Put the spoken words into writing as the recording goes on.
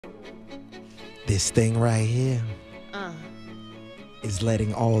This thing right here is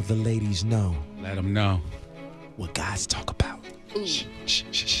letting all the ladies know. Let them know what guys talk about. Ooh. Shh, shh,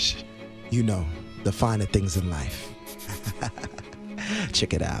 shh, shh. You know, the finer things in life.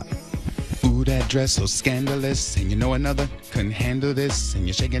 Check it out. Ooh, that dress so scandalous, and you know another couldn't handle this, and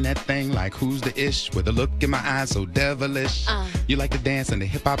you're shaking that thing like who's the ish, with a look in my eyes so devilish. You like to dance in the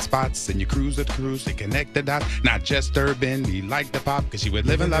hip-hop spots, and you cruise the cruise to connect the dots, not just urban, we like the pop, cause she would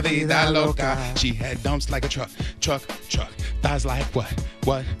live in la vida loca. She had dumps like a truck, thighs like what,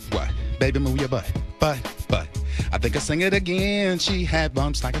 baby move your butt. I think I'll sing it again. She had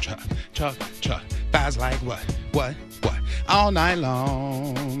bumps like a truck, thighs like what, all night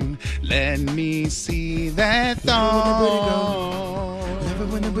long. Let me see that thong. Never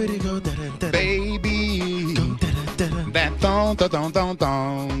when the booty go, baby. Go, that thong.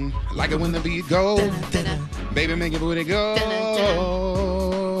 I like it when the beat go. Baby, make your booty go.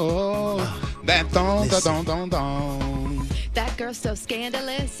 That thong. That girl's so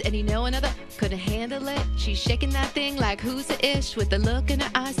scandalous, and you know another couldn't handle it. She's shaking that thing like who's the ish, with the look in her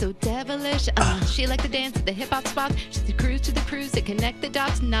eyes so devilish. She liked to dance at the hip hop spot. She's the cruise and connect the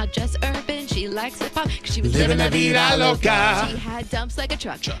dots, not just urban. She likes hip hop, cause she was living la vida loca. She had dumps like a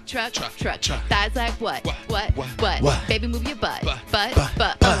truck. Thighs like what? Baby, move your butt.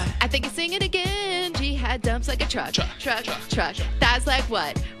 I think you sing it again. She had dumps like a truck. Thighs like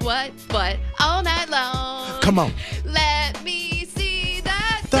what? All night long. Come on. Let me see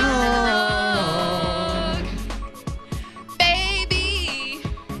that thong. Baby.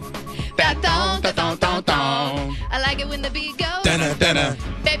 That thong. I like it when the beat goes.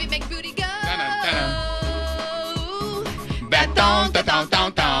 Baby, make booty go. That thong.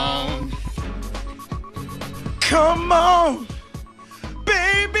 Come on,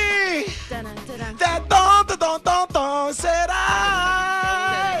 baby. That thong, said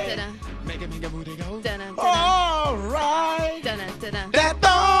I. Make a booty go. All right. That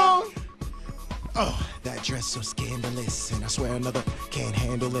thong. Oh, that dress so scandalous, and I swear another can't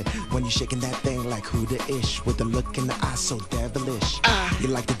handle it. When you're shaking that thing like who the ish, with the look in the eyes so devilish. You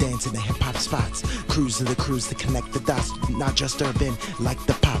like to dance in the hip hop spots, cruising the cruise to connect the dots, not just urban like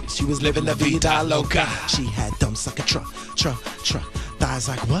the pop. She was living la vida loca. She had dumps like a truck. Thighs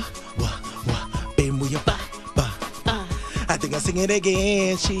like what? Baby, move your butt. I think I'll sing it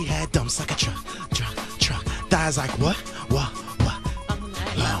again. She had dumps like a truck. Thighs like what? Long.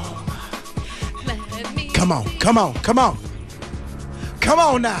 Come on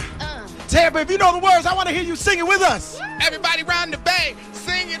now. Tampa, if you know the words, I want to hear you sing it with us. Everybody round the bay,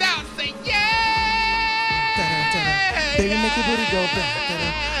 sing it out, say yeah. Baby, make your booty go.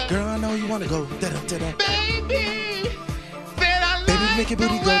 Girl, I know you want to go. Baby, baby, make your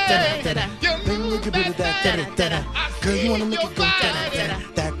booty go. Baby, make your booty da. Girl, you want to make it go.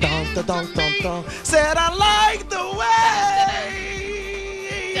 That thong. Said I like the way.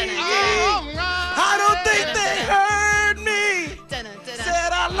 I don't think they heard me.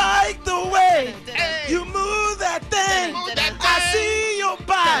 Said I like the way you move that thing. I see your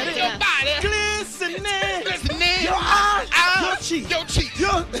body glistening. Your eyes, your cheek,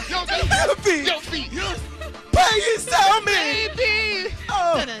 your feet. Please tell me.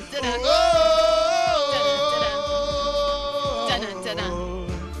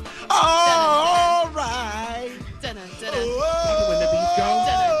 All right. when the beat go.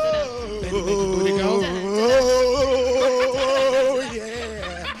 Baby, make your booty go. Oh,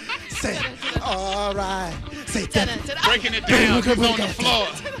 yeah. Say, all right. Say that. Breaking it down. He's on the floor.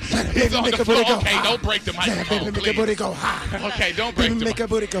 He's on the floor. Okay, don't break the microphone, baby, make your booty go high. Okay, don't break the Baby, make your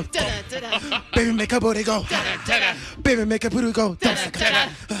booty go. Baby, make your booty go. Baby, make your booty go.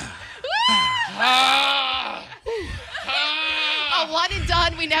 A one and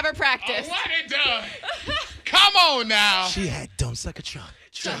done, we never practiced. One and done. Come on now. She had dumps like a truck.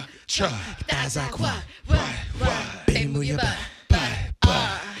 That's like what? Baby, move your butt.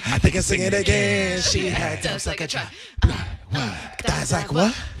 I think I sing it again. She had dumps like a truck. That's like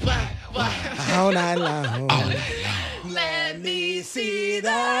what? All night long. Let me see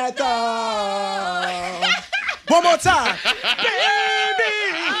that thong. One more time. Baby.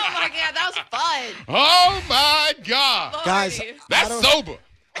 Oh my God, that was fun. Oh my God. Guys, That's sober.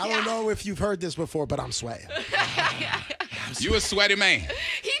 I don't know if you've heard this before, but I'm sweating. You a sweaty man.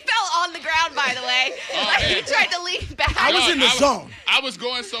 He fell on the ground, by the way. He tried to lean back. I was in the zone. I was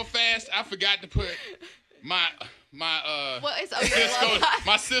going so fast, I forgot to put my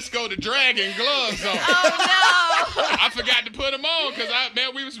Cisco the Dragon gloves on. Oh no! I forgot to put them on because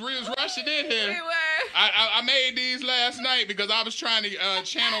we was rushing in here. We were. I made these last night because I was trying to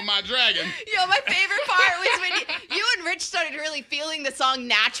channel my dragon. Yo, my favorite part was when you and Rich started really feeling the song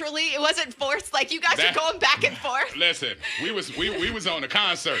naturally. It wasn't forced. Like, you guys were going back and forth. Listen, we was on a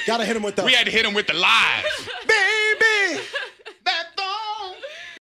concert. Gotta hit him with the... We had to hit him with the live.